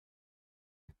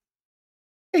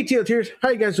Hey TLTers, how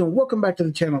you guys doing? Welcome back to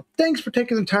the channel. Thanks for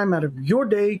taking the time out of your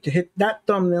day to hit that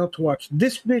thumbnail to watch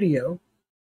this video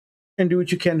and do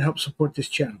what you can to help support this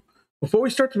channel. Before we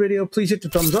start the video, please hit the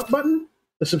thumbs up button,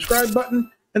 the subscribe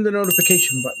button, and the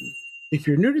notification button. If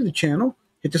you're new to the channel,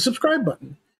 hit the subscribe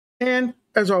button. And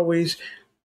as always,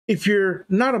 if you're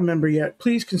not a member yet,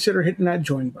 please consider hitting that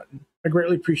join button. I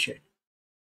greatly appreciate it.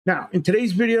 Now, in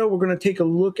today's video, we're going to take a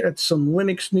look at some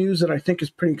Linux news that I think is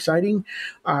pretty exciting.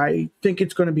 I think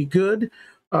it's going to be good.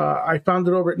 I found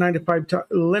it over at 95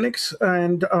 Linux,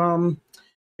 and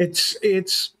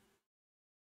it's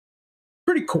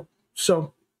pretty cool.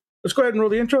 So let's go ahead and roll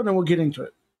the intro, and then we'll get into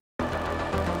it. I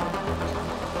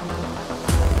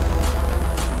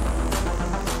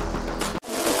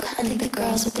think the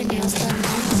girls with their nails done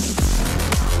now.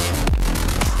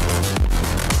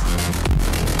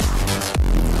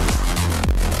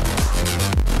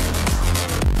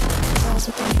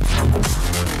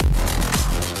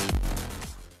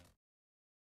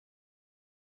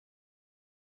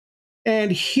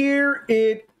 And here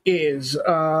it is.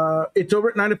 It's over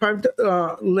at 95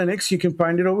 Linux. You can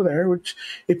find it over there, which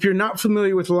if you're not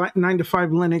familiar with 95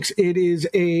 Linux, it is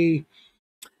a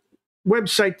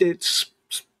website that's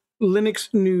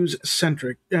Linux news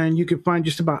centric, and you can find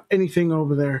just about anything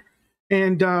over there.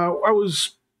 And I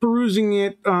was perusing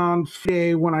it on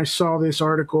Friday when I saw this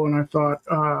article, and I thought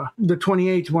the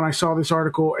 28th when I saw this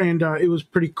article, and it was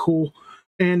pretty cool.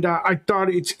 And I thought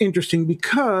it's interesting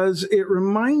because it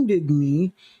reminded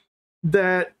me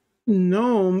that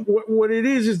Gnome, what it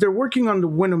is they're working on the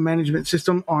window management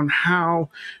system on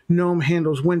how Gnome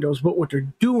handles Windows. But what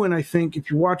they're doing, I think, if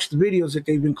you watch the videos that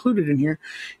they've included in here,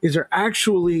 is they're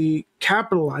actually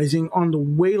capitalizing on the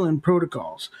Wayland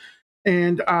protocols.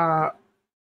 And the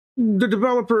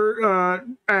developer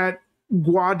at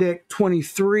Guadec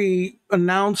 23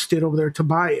 announced it over there,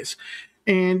 Tobias.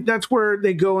 And that's where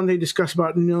they go and they discuss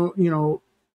about,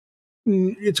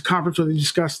 it's a conference where they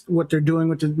discuss what they're doing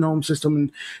with the GNOME system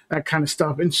and that kind of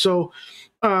stuff. And so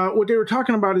what they were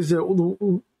talking about is that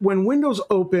when windows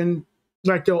open,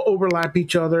 like they'll overlap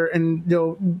each other and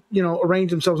they'll, arrange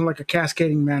themselves in like a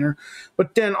cascading manner.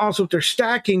 But then also if they're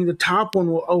stacking, the top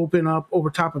one will open up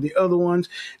over top of the other ones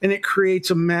and it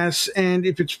creates a mess. And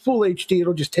if it's full HD,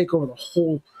 it'll just take over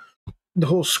the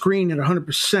whole screen at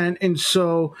 100%. And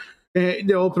so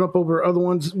they'll open up over other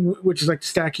ones, which is like the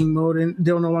stacking mode, and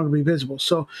they'll no longer be visible.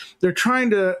 So they're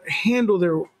trying to handle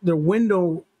their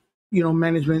window,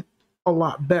 management a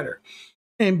lot better.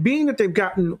 And being that they've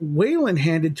gotten Wayland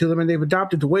handed to them and they've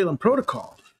adopted the Wayland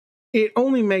protocol, it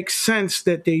only makes sense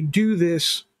that they do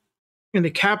this and they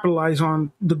capitalize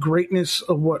on the greatness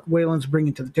of what Wayland's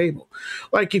bringing to the table.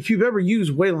 Like if you've ever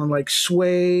used Wayland, like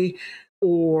Sway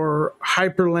or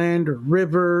Hyperland or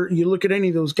River, you look at any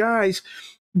of those guys,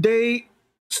 they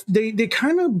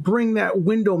kind of bring that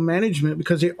window management,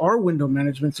 because they are window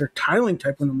managements, they're tiling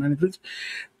type window managements,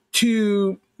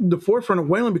 to the forefront of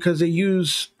Wayland, because they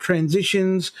use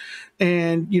transitions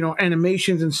and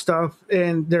animations and stuff,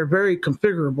 and they're very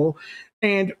configurable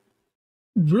and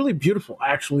really beautiful.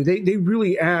 Actually, they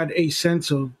really add a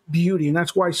sense of beauty, and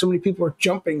that's why so many people are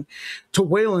jumping to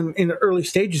Wayland in the early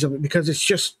stages of it, because it's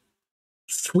just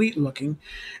sweet looking.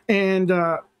 And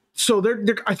so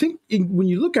I think when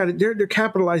you look at it, they're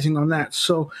capitalizing on that.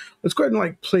 So let's go ahead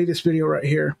and play this video right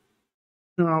here.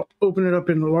 And I'll open it up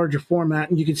in a larger format,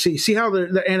 and you can see how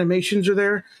the animations are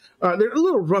there. They're a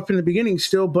little rough in the beginning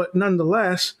still, but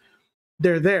nonetheless,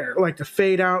 they're there. Like the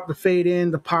fade out, the fade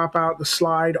in, the pop out, the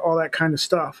slide, all that kind of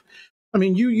stuff. I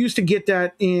mean, you used to get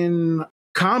that in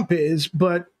Compiz,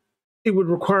 but it would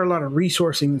require a lot of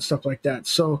resourcing and stuff like that.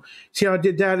 So see how I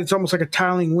did that? It's almost like a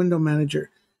tiling window manager.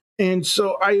 And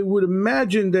so I would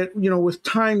imagine that, with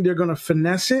time, they're going to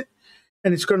finesse it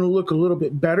and it's going to look a little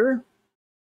bit better.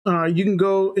 You can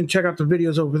go and check out the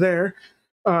videos over there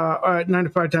at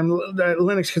 95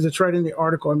 Linux, because it's right in the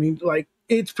article. I mean,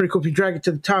 it's pretty cool. If you drag it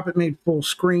to the top, it made full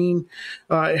screen.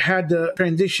 It had the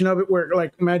transition of it where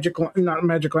not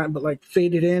magic lamp, but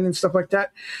faded in and stuff like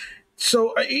that.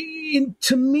 So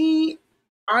to me,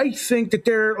 I think that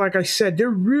they're, like I said, they're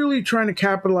really trying to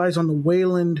capitalize on the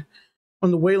Wayland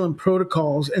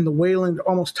protocols and the Wayland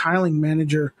almost tiling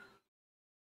manager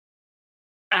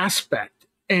aspect,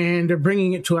 and they're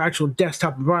bringing it to an actual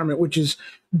desktop environment, which is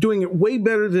doing it way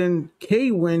better than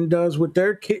KWin does with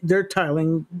their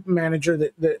tiling manager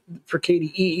that for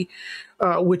KDE,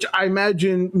 which I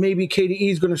imagine maybe KDE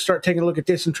is going to start taking a look at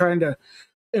this and trying to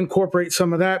incorporate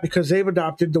some of that, because they've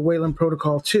adopted the Wayland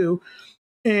protocol too.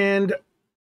 And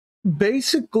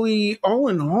basically, all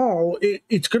in all,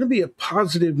 it's going to be a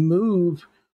positive move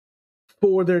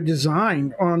for their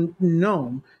design on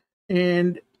GNOME.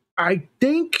 And I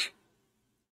think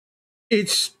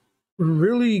it's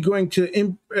really going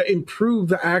to improve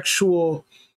the actual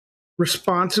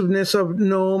responsiveness of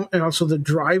Gnome and also the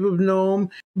drive of Gnome,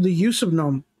 the use of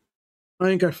Gnome.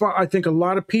 I think a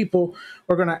lot of people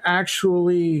are going to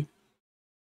actually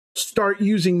start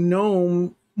using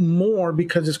Gnome more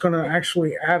because it's going to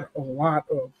actually add a lot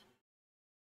of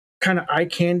kind of eye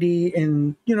candy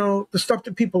and, you know, the stuff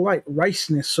that people like,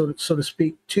 riceness, so to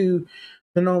speak, to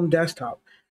the Gnome desktop.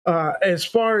 As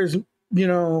far as, you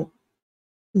know,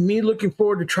 me looking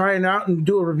forward to trying out and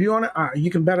do a review on it,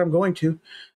 you can bet I'm going to.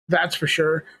 That's for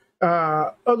sure.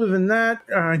 Other than that,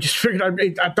 I just figured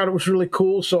I thought it was really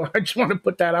cool, so I just want to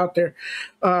put that out there.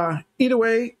 Either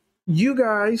way, you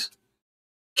guys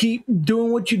keep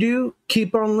doing what you do.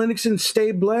 Keep on Linux and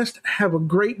stay blessed. Have a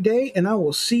great day, and I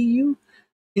will see you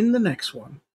in the next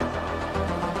one.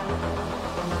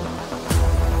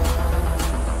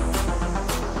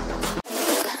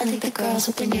 I think the girls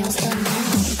with their nails done now.